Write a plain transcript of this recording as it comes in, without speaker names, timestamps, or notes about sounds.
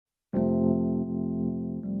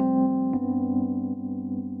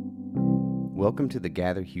Welcome to the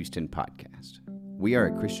Gather Houston podcast. We are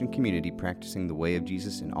a Christian community practicing the way of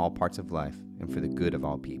Jesus in all parts of life and for the good of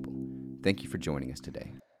all people. Thank you for joining us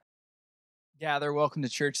today. Gather, welcome to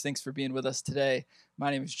church. Thanks for being with us today.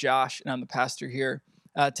 My name is Josh, and I'm the pastor here.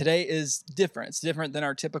 Today is different. It's different than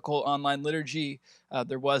our typical online liturgy.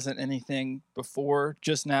 There wasn't anything before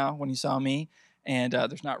just now when you saw me, and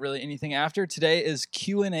there's not really anything after. Today is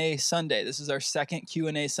Q&A Sunday. This is our second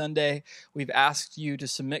Q&A Sunday. We've asked you to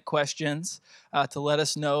submit questions to let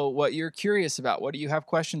us know what you're curious about. What do you have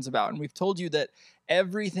questions about? And we've told you that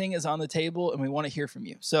everything is on the table, and we want to hear from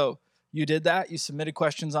you. So you did that. You submitted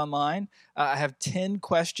questions online. I have 10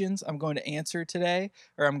 questions I'm going to answer today,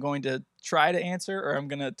 or I'm going to try to answer, or I'm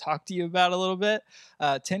going to talk to you about a little bit.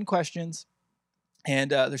 10 questions.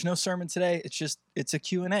 And there's no sermon today. It's a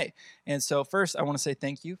Q&A. And so first, I want to say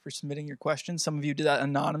thank you for submitting your questions. Some of you did that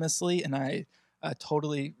anonymously, and I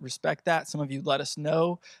totally respect that. Some of you let us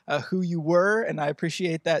know who you were, and I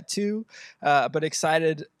appreciate that too. But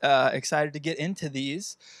excited to get into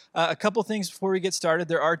these. A couple things before we get started.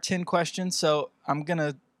 There are 10 questions, so I'm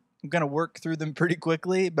gonna work through them pretty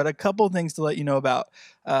quickly, but a couple things to let you know about,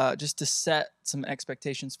 just to set some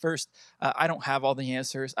expectations. First, I don't have all the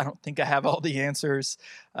answers. I don't think I have all the answers.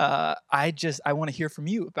 I want to hear from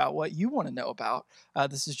you about what you want to know about.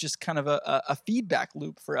 This is just kind of a feedback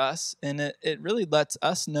loop for us, and it really lets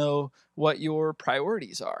us know what your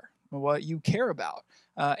priorities are, what you care about,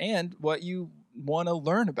 and what you want to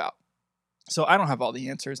learn about. So I don't have all the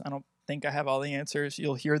answers. I don't think I have all the answers.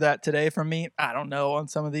 You'll hear that today from me. I don't know on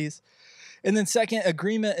some of these. And then second,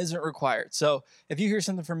 agreement isn't required. So if you hear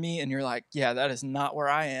something from me and you're like, yeah, that is not where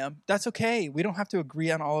I am, that's okay. We don't have to agree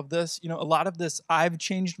on all of this. You know, a lot of this I've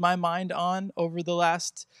changed my mind on over the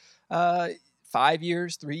last 5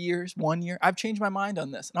 years, 3 years, 1 year. I've changed my mind on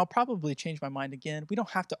this, and I'll probably change my mind again. We don't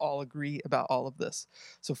have to all agree about all of this.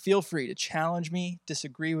 So feel free to challenge me,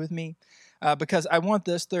 disagree with me, because I want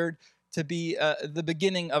this third to be the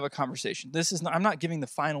beginning of a conversation. I'm not giving the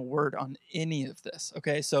final word on any of this,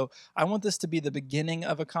 okay? So I want this to be the beginning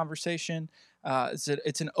of a conversation.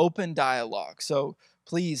 It's an open dialogue. So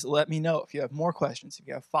please let me know if you have more questions, if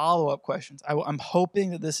you have follow-up questions. I'm hoping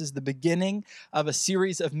that this is the beginning of a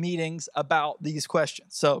series of meetings about these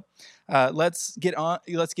questions. So let's get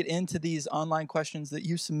into these online questions that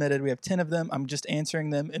you submitted. We have 10 of them. I'm just answering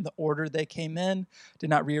them in the order they came in. Did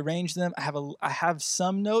not rearrange them. I have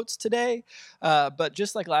some notes today, but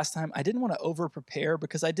just like last time, I didn't want to over-prepare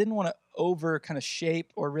because I didn't want to over kind of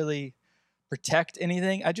shape or really protect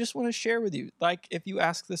anything. I just want to share with you, like if you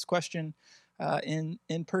ask this question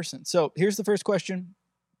in person. So here's the first question.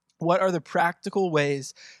 What are the practical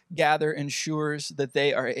ways Gather ensures that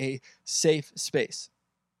they are a safe space?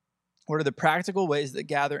 What are the practical ways that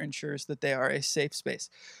Gather ensures that they are a safe space?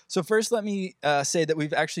 So first, let me say that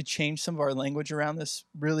we've actually changed some of our language around this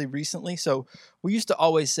really recently. So we used to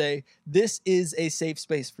always say, this is a safe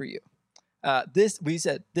space for you. We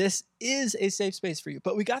said, this is a safe space for you.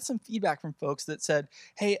 But we got some feedback from folks that said,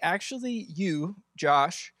 hey, actually you,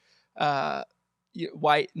 Josh,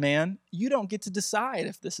 white man, you don't get to decide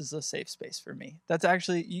if this is a safe space for me. That's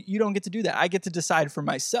actually, you don't get to do that. I get to decide for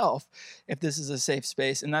myself if this is a safe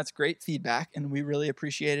space, and that's great feedback, and we really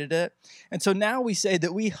appreciated it. And so now we say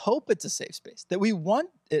that we hope it's a safe space, that we want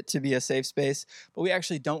it to be a safe space, but we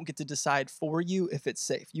actually don't get to decide for you if it's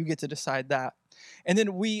safe. You get to decide that. And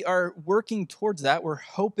then we are working towards that. We're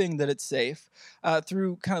hoping that it's safe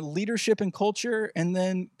through kind of leadership and culture, and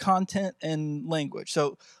then content and language.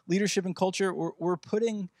 So leadership and culture, we're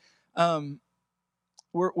putting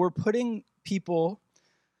people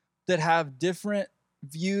that have different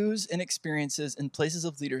views and experiences in places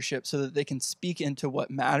of leadership so that they can speak into what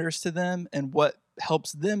matters to them and what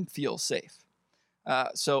helps them feel safe.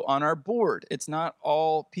 So on our board, it's not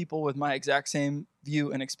all people with my exact same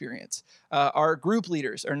view and experience. Our group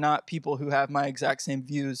leaders are not people who have my exact same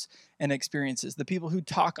views and experiences. The people who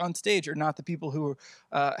talk on stage are not the people who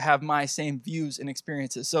have my same views and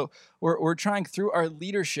experiences. So we're trying through our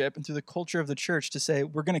leadership and through the culture of the church to say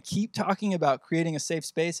we're going to keep talking about creating a safe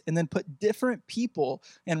space and then put different people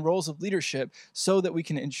in roles of leadership so that we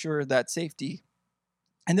can ensure that safety.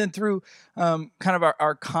 And then through kind of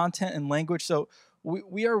our content and language. So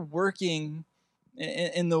we are working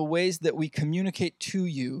in the ways that we communicate to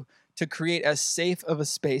you to create as safe of a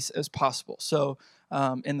space as possible. So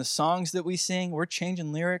in the songs that we sing, we're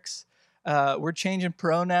changing lyrics, we're changing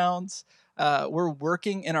pronouns, we're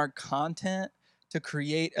working in our content to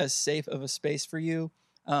create as safe of a space for you.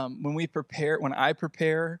 When I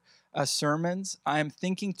prepare sermons, I'm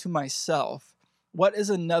thinking to myself, what is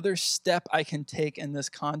another step I can take in this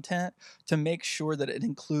content to make sure that it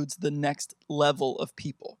includes the next level of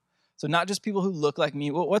people? So not just people who look like me.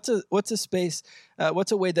 Well, what's a space,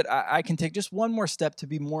 what's a way that I can take just one more step to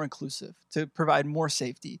be more inclusive, to provide more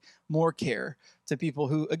safety, more care to people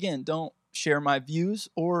who, again, don't share my views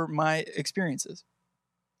or my experiences.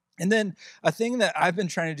 And then a thing that I've been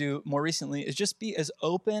trying to do more recently is just be as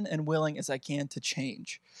open and willing as I can to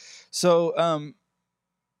change. So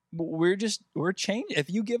we're changing. If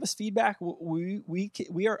you give us feedback,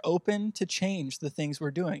 we are open to change the things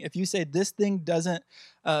we're doing. If you say this thing doesn't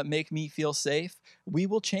make me feel safe, we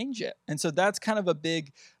will change it. And so that's kind of a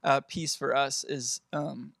big piece for us is,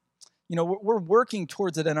 we're working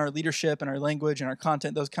towards it in our leadership and our language and our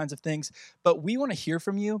content, those kinds of things. But we want to hear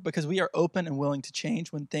from you because we are open and willing to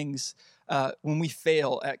change when when we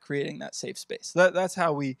fail at creating that safe space. That's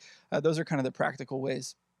how those are kind of the practical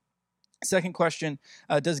ways. Second question,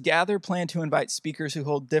 does Gather plan to invite speakers who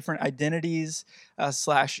hold different identities /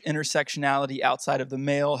 intersectionality outside of the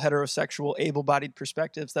male, heterosexual, able-bodied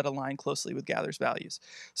perspectives that align closely with Gather's values?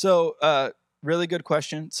 So really good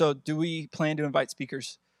question. So do we plan to invite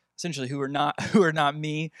speakers essentially who are not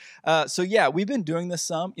me? So yeah, we've been doing this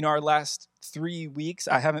some. Our last 3 weeks,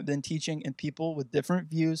 I haven't been teaching, and people with different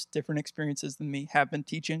views, different experiences than me have been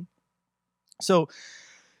teaching. So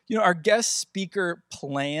our guest speaker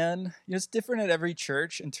plan, it's different at every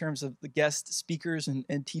church in terms of the guest speakers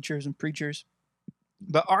and teachers and preachers.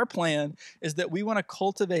 But our plan is that we want to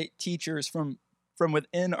cultivate teachers from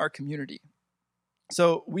within our community.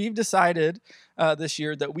 So we've decided this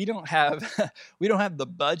year that we don't have the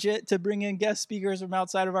budget to bring in guest speakers from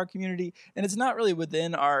outside of our community, and it's not really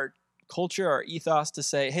within our culture, our ethos to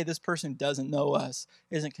say, hey, this person doesn't know us,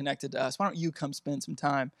 isn't connected to us. Why don't you come spend some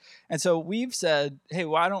time? And so we've said, hey,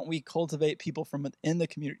 why don't we cultivate people from within the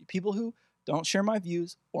community, people who don't share my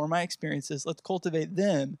views or my experiences. Let's cultivate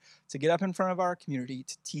them to get up in front of our community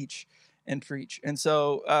to teach and preach. And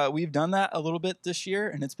so we've done that a little bit this year,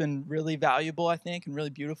 and it's been really valuable, I think, and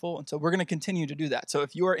really beautiful. And so we're going to continue to do that. So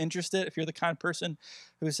if you are interested, if you're the kind of person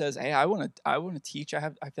who says, hey, I want to teach, I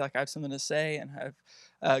feel like I have something to say and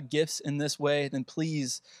have gifts in this way, then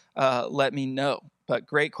please let me know. But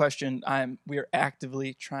great question. We are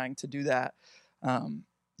actively trying to do that.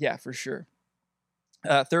 Yeah, for sure.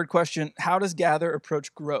 Third question, how does Gather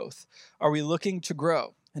approach growth? Are we looking to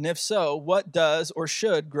grow? And if so, what does or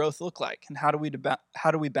should growth look like? And how do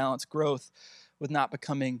we balance growth with not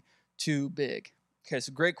becoming too big? Okay,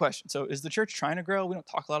 so great question. So is the church trying to grow? We don't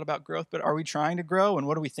talk a lot about growth, but are we trying to grow? And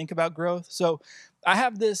what do we think about growth? So I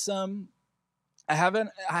have this, I have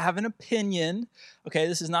an opinion. Okay,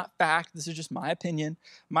 this is not fact. This is just my opinion.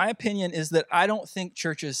 My opinion is that I don't think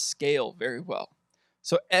churches scale very well.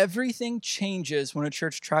 So everything changes when a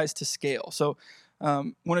church tries to scale. So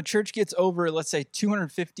when a church gets over, let's say,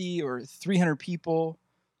 250 or 300 people,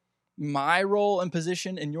 my role and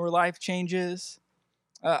position in your life changes.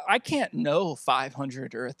 I can't know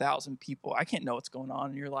 500 or 1,000 people. I can't know what's going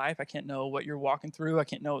on in your life. I can't know what you're walking through. I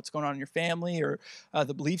can't know what's going on in your family or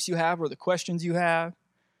the beliefs you have or the questions you have.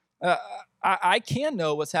 I can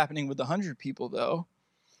know what's happening with 100 people, though.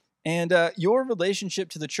 And your relationship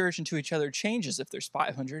to the church and to each other changes if there's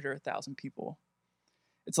 500 or 1,000 people.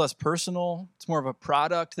 It's less personal. It's more of a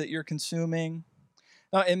product that you're consuming.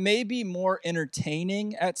 It may be more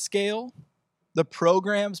entertaining at scale. The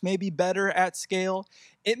programs may be better at scale.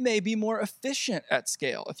 It may be more efficient at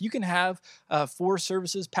scale. If you can have 4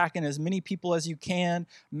 services, pack in as many people as you can,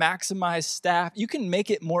 maximize staff, you can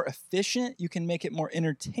make it more efficient. You can make it more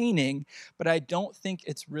entertaining, but I don't think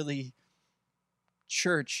it's really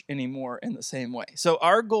church anymore in the same way. So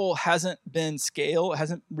our goal hasn't been scale, it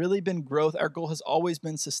hasn't really been growth. Our goal has always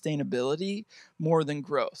been sustainability more than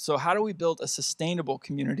growth. So how do we build a sustainable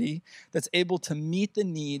community that's able to meet the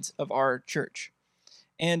needs of our church?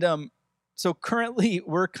 And so currently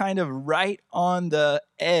we're kind of right on the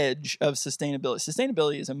edge of sustainability.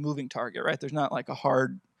 Sustainability is a moving target, right? There's not like a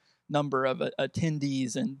hard number of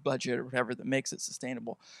attendees and budget or whatever that makes it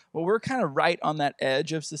sustainable. Well, we're kind of right on that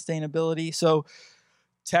edge of sustainability. So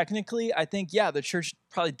technically, I think, yeah, the church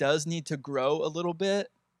probably does need to grow a little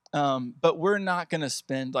bit, but we're not going to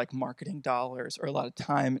spend like marketing dollars or a lot of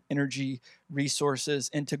time, energy,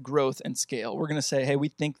 resources into growth and scale. We're going to say, hey, we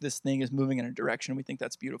think this thing is moving in a direction. We think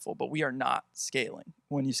that's beautiful, but we are not scaling.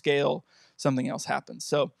 When you scale, something else happens.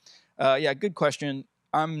 So, yeah, good question.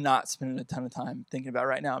 I'm not spending a ton of time thinking about it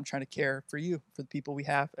right now. I'm trying to care for you, for the people we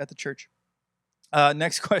have at the church.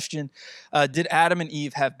 Next question. Did Adam and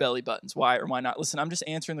Eve have belly buttons? Why or why not? Listen, I'm just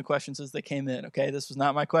answering the questions as they came in, okay? This was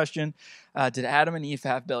not my question. Did Adam and Eve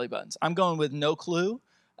have belly buttons? I'm going with no clue,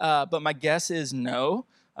 but my guess is no,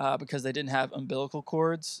 because they didn't have umbilical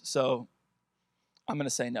cords. So I'm going to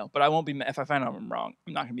say no, but I won't be mad. If I find out I'm wrong,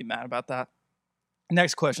 I'm not going to be mad about that.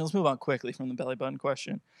 Next question. Let's move on quickly from the belly button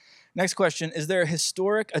question. Next question. Is there a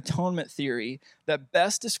historic atonement theory that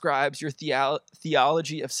best describes your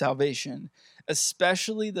theology of salvation,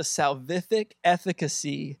 especially the salvific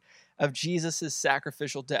efficacy of Jesus'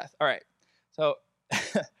 sacrificial death? All right. So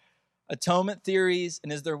atonement theories,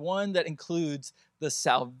 and is there one that includes the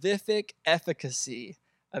salvific efficacy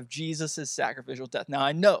of Jesus' sacrificial death? Now,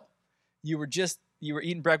 I know you were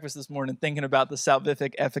eating breakfast this morning thinking about the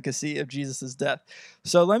salvific efficacy of Jesus' death.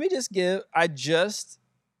 So let me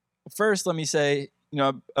first let me say,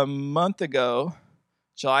 a month ago,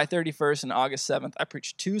 July 31st and August 7th, I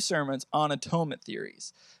preached 2 sermons on atonement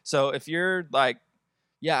theories. So if you're like,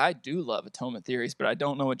 yeah, I do love atonement theories, but I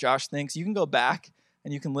don't know what Josh thinks, you can go back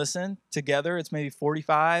and you can listen together. It's maybe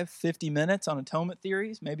 45, 50 minutes on atonement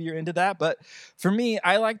theories. Maybe you're into that. But for me,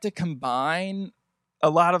 I like to combine a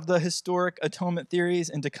lot of the historic atonement theories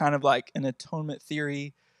into kind of like an atonement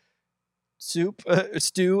theory stew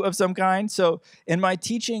of some kind. So in my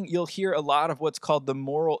teaching, you'll hear a lot of what's called the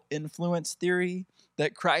moral influence theory,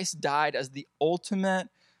 that Christ died as the ultimate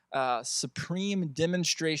supreme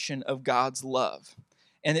demonstration of God's love.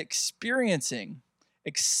 And accepting,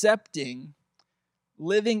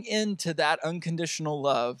 living into that unconditional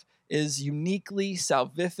love is uniquely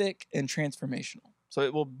salvific and transformational. So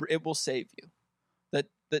it will save you.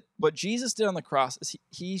 That what Jesus did on the cross is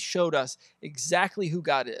he showed us exactly who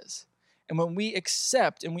God is. And when we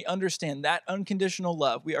accept and we understand that unconditional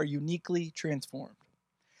love, we are uniquely transformed.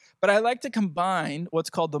 But I like to combine what's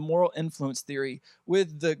called the moral influence theory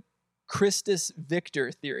with the Christus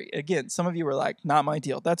Victor theory. Again, some of you were like, not my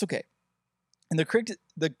deal. That's okay. And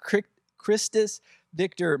the Christus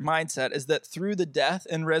Victor mindset is that through the death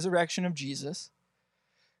and resurrection of Jesus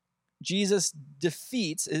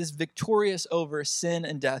is victorious over sin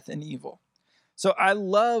and death and evil. So I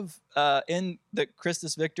love in the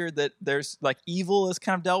Christus Victor that there's like evil is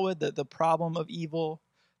kind of dealt with, the problem of evil,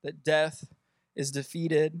 that death is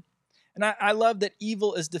defeated. And I love that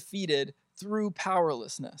evil is defeated through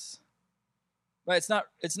powerlessness. Right?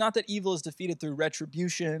 It's not that evil is defeated through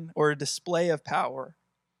retribution or a display of power.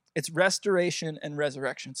 It's restoration and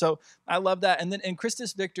resurrection. So I love that. And then in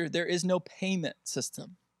Christus Victor, there is no payment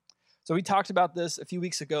system. So we talked about this a few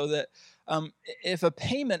weeks ago that if a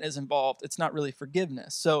payment is involved, it's not really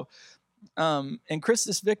forgiveness. So in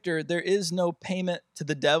Christus Victor, there is no payment to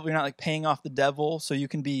the devil. You're not like paying off the devil so you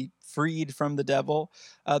can be freed from the devil.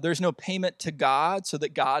 There's no payment to God so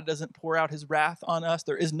that God doesn't pour out his wrath on us.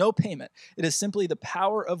 There is no payment. It is simply the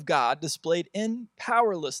power of God displayed in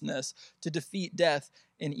powerlessness to defeat death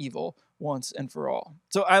and evil once and for all.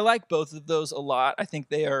 So I like both of those a lot. I think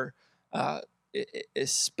they are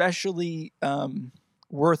especially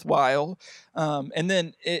worthwhile. And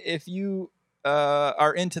then if you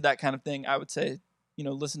are into that kind of thing, I would say,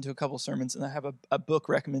 listen to a couple sermons, and I have a book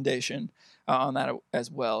recommendation on that as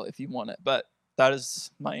well if you want it. But that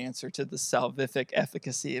is my answer to the salvific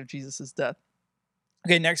efficacy of Jesus' death.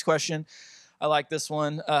 Okay, next question. I like this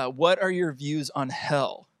one. What are your views on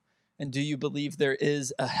hell? And do you believe there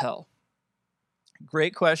is a hell?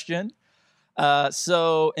 Great question.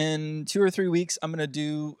 So in 2 or 3 weeks, I'm going to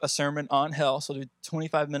do a sermon on hell. So I'll do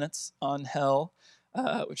 25 minutes on hell,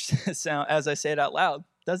 which as I say it out loud,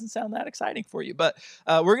 doesn't sound that exciting for you, but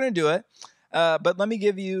we're going to do it. But let me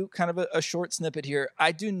give you kind of a short snippet here.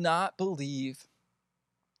 I do not believe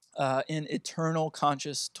in eternal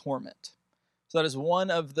conscious torment. So that is one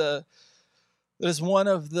of the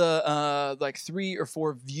like 3 or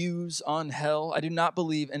 4 views on hell. I do not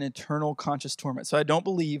believe in eternal conscious torment. So I don't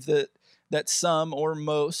believe that some or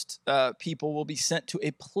most people will be sent to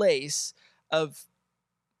a place of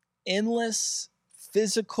endless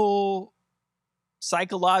physical,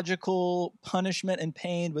 psychological punishment and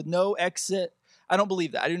pain with no exit. I don't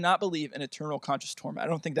believe that. I do not believe in eternal conscious torment. I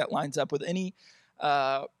don't think that lines up with any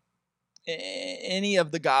of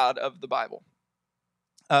the God of the Bible.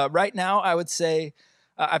 Right now, I would say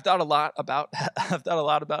I've thought a lot about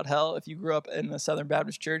hell. If you grew up in a Southern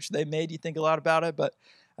Baptist church, they made you think a lot about it. But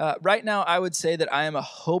right now, I would say that I am a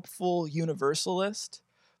hopeful universalist.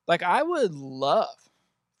 Like, I would love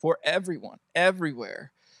for everyone,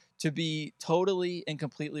 everywhere, to be totally and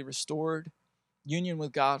completely restored, union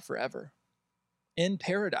with God forever, in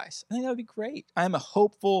paradise. I think that would be great. I am a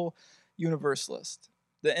hopeful universalist.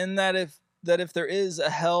 In that if there is a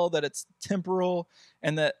hell, that it's temporal,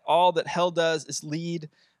 and that all that hell does is lead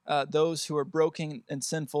those who are broken and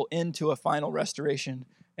sinful into a final restoration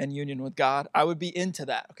and union with God. I would be into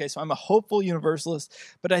that. Okay, so I'm a hopeful universalist,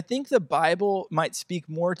 but I think the Bible might speak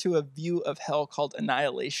more to a view of hell called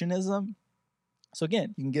annihilationism. So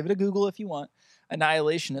again, you can give it a Google if you want.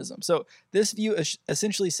 annihilationism. So this view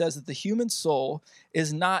essentially says that the human soul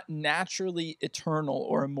is not naturally eternal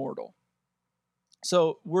or immortal.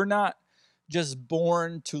 So we're not just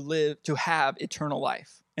born to have eternal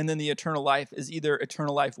life. And then the eternal life is either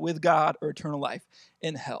eternal life with God or eternal life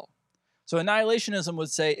in hell. So annihilationism would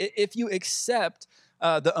say if you accept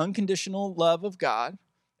the unconditional love of God,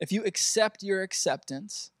 if you accept your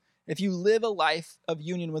acceptance, if you live a life of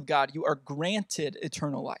union with God, you are granted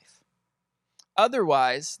eternal life.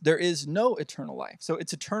 Otherwise, there is no eternal life. So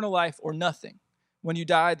it's eternal life or nothing. When you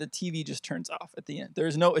die, the TV just turns off at the end. There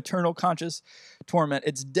is no eternal conscious torment.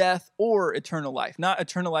 It's death or eternal life, not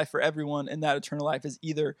eternal life for everyone, and that eternal life is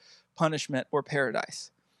either punishment or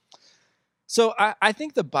paradise. So I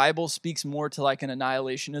think the Bible speaks more to like an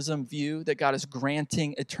annihilationism view that God is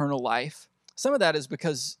granting eternal life. Some of that is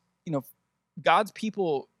because, God's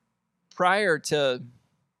people prior to,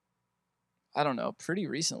 pretty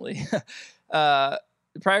recently,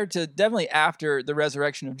 prior to definitely after the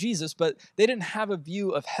resurrection of Jesus, but they didn't have a view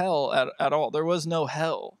of hell at all. There was no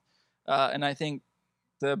hell. And I think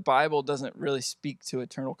the Bible doesn't really speak to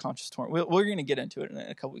eternal conscious torment. We're going to get into it in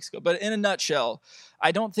a couple weeks ago. But in a nutshell,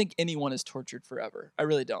 I don't think anyone is tortured forever. I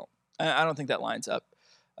really don't. I don't think that lines up.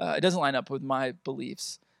 It doesn't line up with my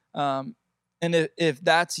beliefs. And if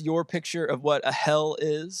that's your picture of what a hell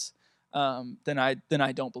is, then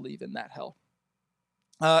I don't believe in that hell.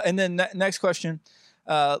 And then next question.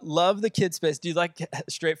 Love the kid space. Do you like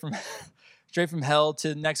straight from hell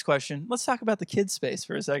to next question? Let's talk about the kid space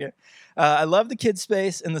for a second. I love the kid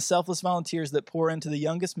space and the selfless volunteers that pour into the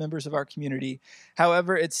youngest members of our community.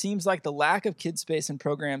 However, it seems like the lack of kid space and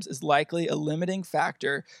programs is likely a limiting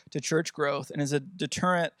factor to church growth and is a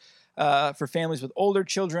deterrent for families with older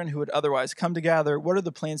children who would otherwise come together. What are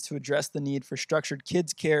the plans to address the need for structured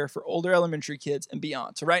kids care for older elementary kids and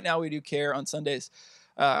beyond? So right now we do care on Sundays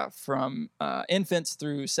from infants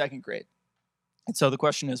through second grade. And so the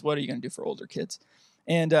question is, what are you going to do for older kids?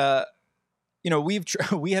 And,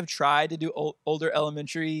 we have tried to do older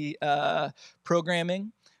elementary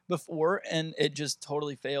programming before, and it just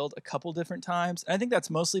totally failed a couple different times. And I think that's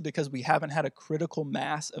mostly because we haven't had a critical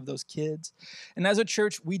mass of those kids. And as a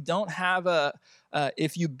church, we don't have a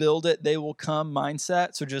if you build it, they will come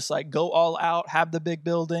mindset. So just like go all out, have the big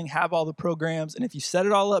building, have all the programs. And if you set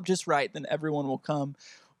it all up just right, then everyone will come.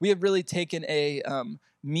 We have really taken a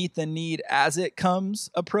meet the need as it comes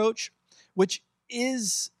approach, which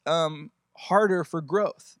is harder for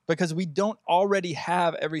growth because we don't already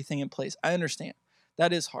have everything in place. I understand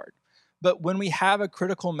that is hard. But when we have a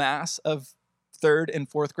critical mass of third and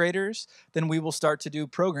fourth graders, then we will start to do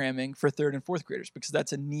programming for third and fourth graders because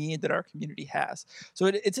that's a need that our community has. So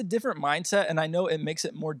it's a different mindset, and I know it makes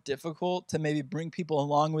it more difficult to maybe bring people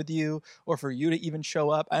along with you or for you to even show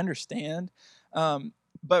up. I understand.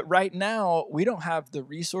 But right now, we don't have the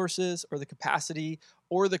resources or the capacity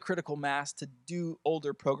or the critical mass to do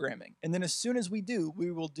older programming. And then as soon as we do,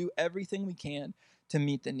 we will do everything we can to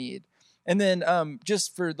meet the need. And then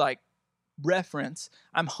just for like reference,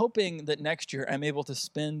 I'm hoping that next year I'm able to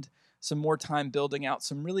spend some more time building out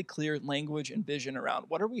some really clear language and vision around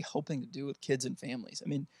what are we hoping to do with kids and families. I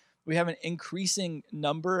mean, we have an increasing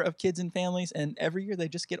number of kids and families, and every year they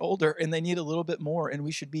just get older and they need a little bit more, and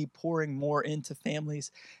we should be pouring more into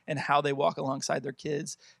families and how they walk alongside their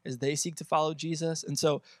kids as they seek to follow Jesus. And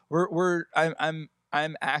so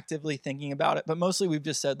I'm actively thinking about it, but mostly we've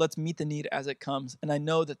just said, let's meet the need as it comes. And I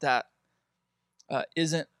know that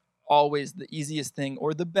isn't always the easiest thing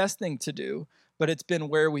or the best thing to do, but it's been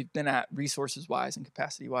where we've been at resources-wise and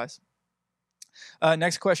capacity-wise.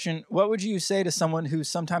 Next question. What would you say to someone who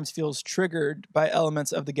sometimes feels triggered by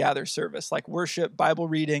elements of the gather service, like worship, Bible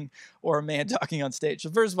reading, or a man talking on stage? So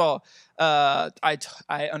first of all,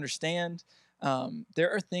 I understand.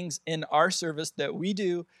 There are things in our service that we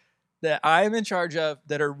do that I am in charge of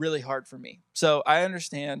that are really hard for me. So I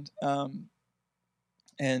understand.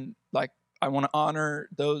 And like, I want to honor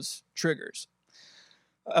those triggers.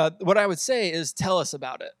 What I would say is tell us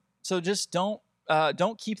about it. So just don't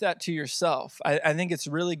keep that to yourself. I think it's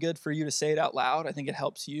really good for you to say it out loud. I think it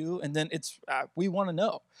helps you. And then we want to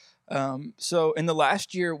know. So in the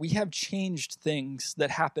last year, we have changed things that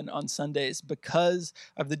happen on Sundays because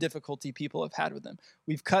of the difficulty people have had with them.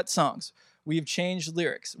 We've cut songs. We've changed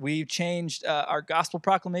lyrics. We've changed our gospel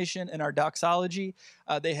proclamation and our doxology.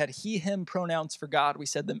 They had he, him pronouns for God. We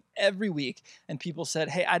said them every week. And people said,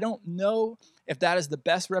 hey, I don't know if that is the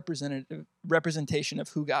best representation of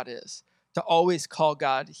who God is, to always call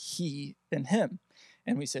God he and him.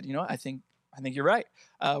 And we said, I think you're right.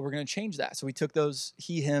 We're going to change that. So we took those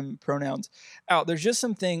he, him pronouns out. There's just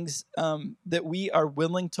some things that we are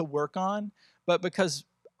willing to work on, but because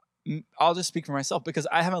I'll just speak for myself because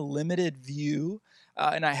I have a limited view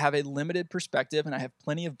and I have a limited perspective and I have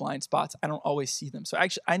plenty of blind spots. I don't always see them. So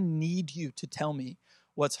actually, I need you to tell me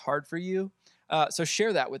what's hard for you. So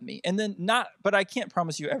share that with me. And then but I can't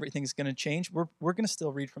promise you everything's going to change. We're going to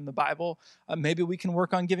still read from the Bible. Maybe we can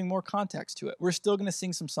work on giving more context to it. We're still going to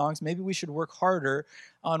sing some songs. Maybe we should work harder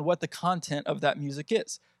on what the content of that music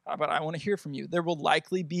is. But I want to hear from you. There will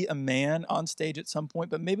likely be a man on stage at some point,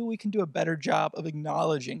 but maybe we can do a better job of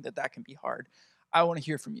acknowledging that can be hard. I want to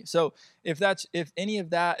hear from you. So if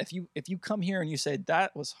you come here and you say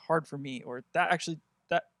that was hard for me, or that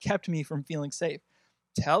kept me from feeling safe,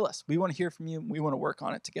 tell us. We want to hear from you. We want to work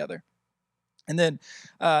on it together. And then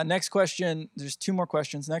next question, there's 2 more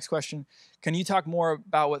questions. Next question, can you talk more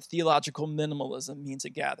about what theological minimalism means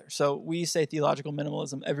at Gather? So we say theological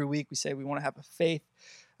minimalism every week. We say we want to have a faith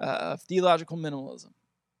of theological minimalism.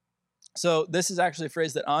 So this is actually a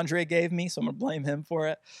phrase that Andre gave me, so I'm going to blame him for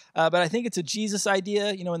it. But I think it's a Jesus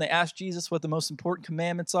idea. You know, when they ask Jesus what the most important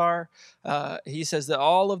commandments are, he says that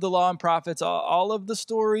all of the law and prophets, all of the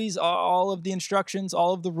stories, all of the instructions,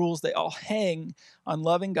 all of the rules, they all hang on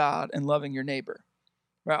loving God and loving your neighbor.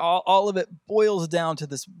 Right? All of it boils down to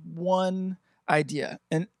this one idea.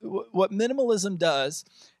 And what minimalism does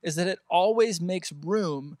is that it always makes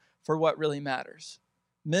room for what really matters.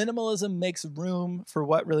 Minimalism makes room for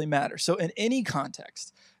what really matters. So in any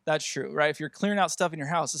context, that's true, right? If you're clearing out stuff in your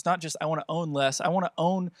house, it's not just I want to own less. I want to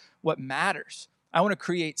own what matters. I want to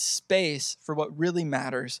create space for what really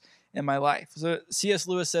matters in my life. So C.S.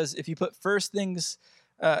 Lewis says, if you put first things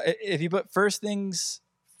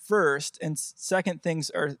first and second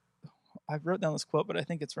things are, I wrote down this quote, but I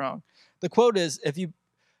think it's wrong. The quote is, if you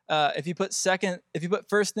put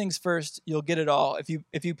first things first, you'll get it all.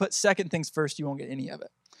 If you put second things first, you won't get any of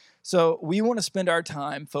it. So we want to spend our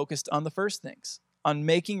time focused on the first things, on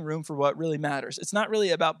making room for what really matters. It's not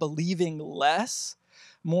really about believing less,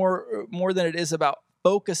 more than it is about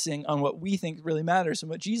focusing on what we think really matters.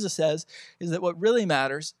 And what Jesus says is that what really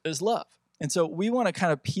matters is love. And so we want to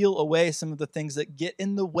kind of peel away some of the things that get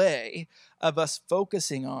in the way of us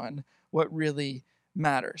focusing on what really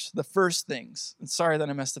matters, the first things. And sorry that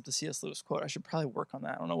I messed up the C.S. Lewis quote. I should probably work on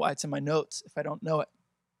that. I don't know why it's in my notes if I don't know it.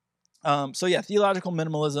 So yeah, theological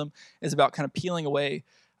minimalism is about kind of peeling away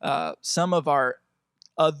some of our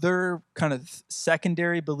other kind of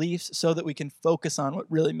secondary beliefs so that we can focus on what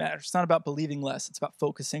really matters. It's not about believing less. It's about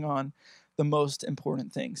focusing on the most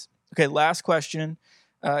important things. Okay, last question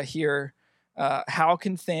here. How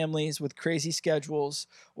can families with crazy schedules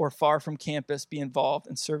or far from campus be involved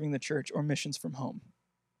in serving the church or missions from home?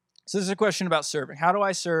 So this is a question about serving. How do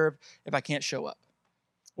I serve if I can't show up?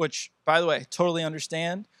 Which, by the way, totally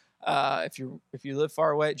understand. If you live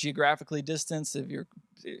far away, geographically distanced, if your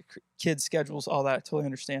kids' schedules, all that, I totally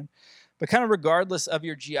understand. But kind of regardless of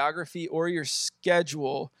your geography or your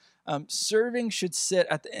schedule, serving should sit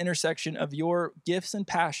at the intersection of your gifts and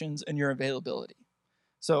passions and your availability.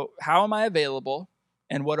 So how am I available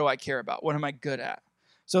and what do I care about? What am I good at?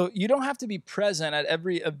 So you don't have to be present at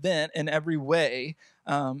every event in every way,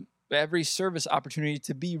 every service opportunity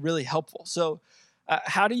to be really helpful. So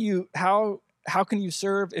how can you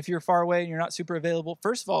serve if you're far away and you're not super available?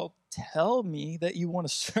 First of all, tell me that you want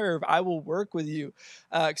to serve. I will work with you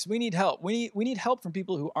because we need help. We need help from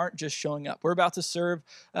people who aren't just showing up. We're about to serve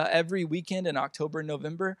every weekend in October and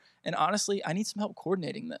November. And honestly, I need some help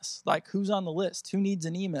coordinating this. Like, who's on the list? Who needs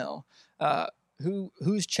an email?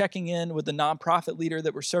 Who's checking in with the nonprofit leader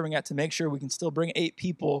that we're serving at to make sure we can still bring 8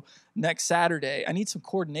 people next Saturday? I need some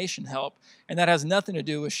coordination help. And that has nothing to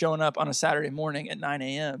do with showing up on a Saturday morning at 9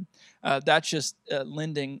 a.m. That's just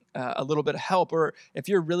lending a little bit of help. Or if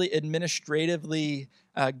you're really administratively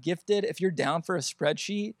gifted, if you're down for a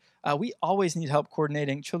spreadsheet, we always need help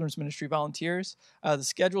coordinating children's ministry volunteers. The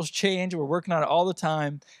schedules change. We're working on it all the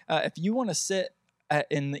time. If you want to sit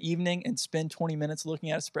in the evening and spend 20 minutes looking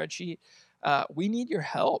at a spreadsheet, we need your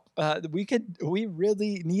help. We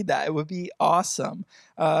really need that. It would be awesome.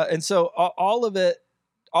 And so all of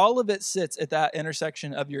it sits at that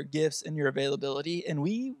intersection of your gifts and your availability. And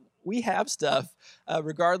we have stuff,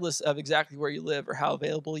 regardless of exactly where you live or how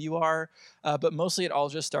available you are. But mostly it all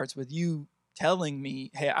just starts with you telling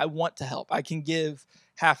me, hey, I want to help. I can give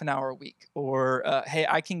half an hour a week, or hey,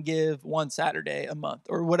 I can give one Saturday a month,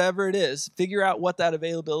 or whatever it is. Figure out what that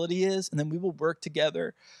availability is, and then we will work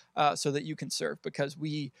together so that you can serve, because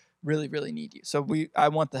we really, really need you. So I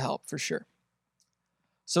want the help for sure.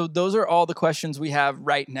 So those are all the questions we have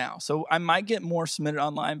right now. So I might get more submitted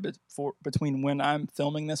between when I'm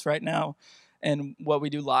filming this right now and what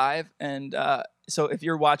we do live. And So if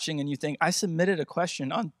you're watching and you think, I submitted a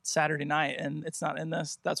question on Saturday night and it's not in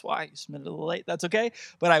this, that's why you submitted a little late. That's okay.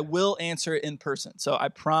 But I will answer it in person. So I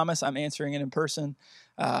promise I'm answering it in person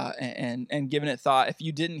and giving it thought. If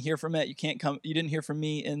you didn't hear from it, you didn't hear from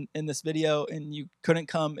me in this video and you couldn't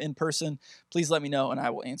come in person, please let me know and I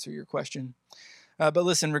will answer your question. But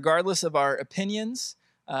listen, regardless of our opinions,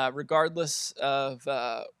 regardless of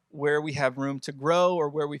where we have room to grow or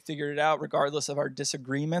where we figured it out, regardless of our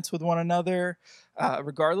disagreements with one another,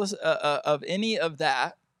 regardless of any of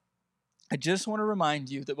that, I just want to remind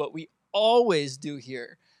you that what we always do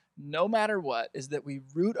here, no matter what, is that we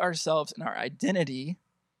root ourselves in our identity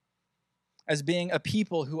as being a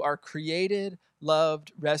people who are created,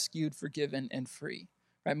 loved, rescued, forgiven, and free.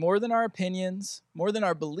 Right? More than our opinions, more than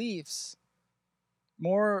our beliefs,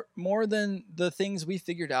 more than the things we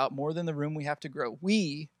figured out, more than the room we have to grow.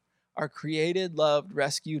 We are created, loved,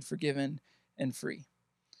 rescued, forgiven, and free.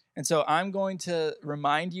 And so I'm going to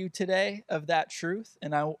remind you today of that truth,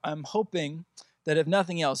 and I'm hoping that if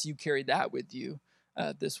nothing else, you carry that with you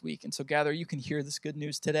this week. And so Gather, you can hear this good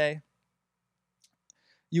news today.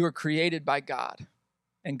 You are created by God,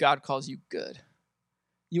 and God calls you good.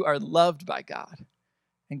 You are loved by God,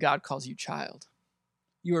 and God calls you child.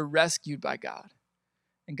 You are rescued by God,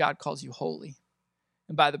 and God calls you holy.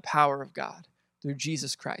 And by the power of God, through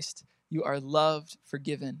Jesus Christ, you are loved,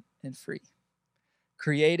 forgiven, and free.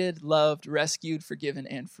 Created, loved, rescued, forgiven,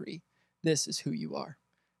 and free. This is who you are.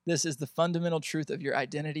 This is the fundamental truth of your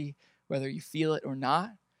identity, whether you feel it or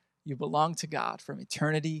not. You belong to God from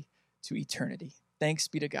eternity to eternity. Thanks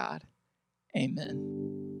be to God. Amen.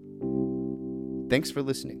 Thanks for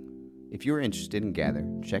listening. If you're interested in Gather,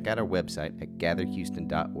 check out our website at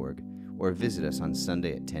gatherhouston.org or visit us on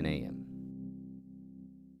Sunday at 10 a.m.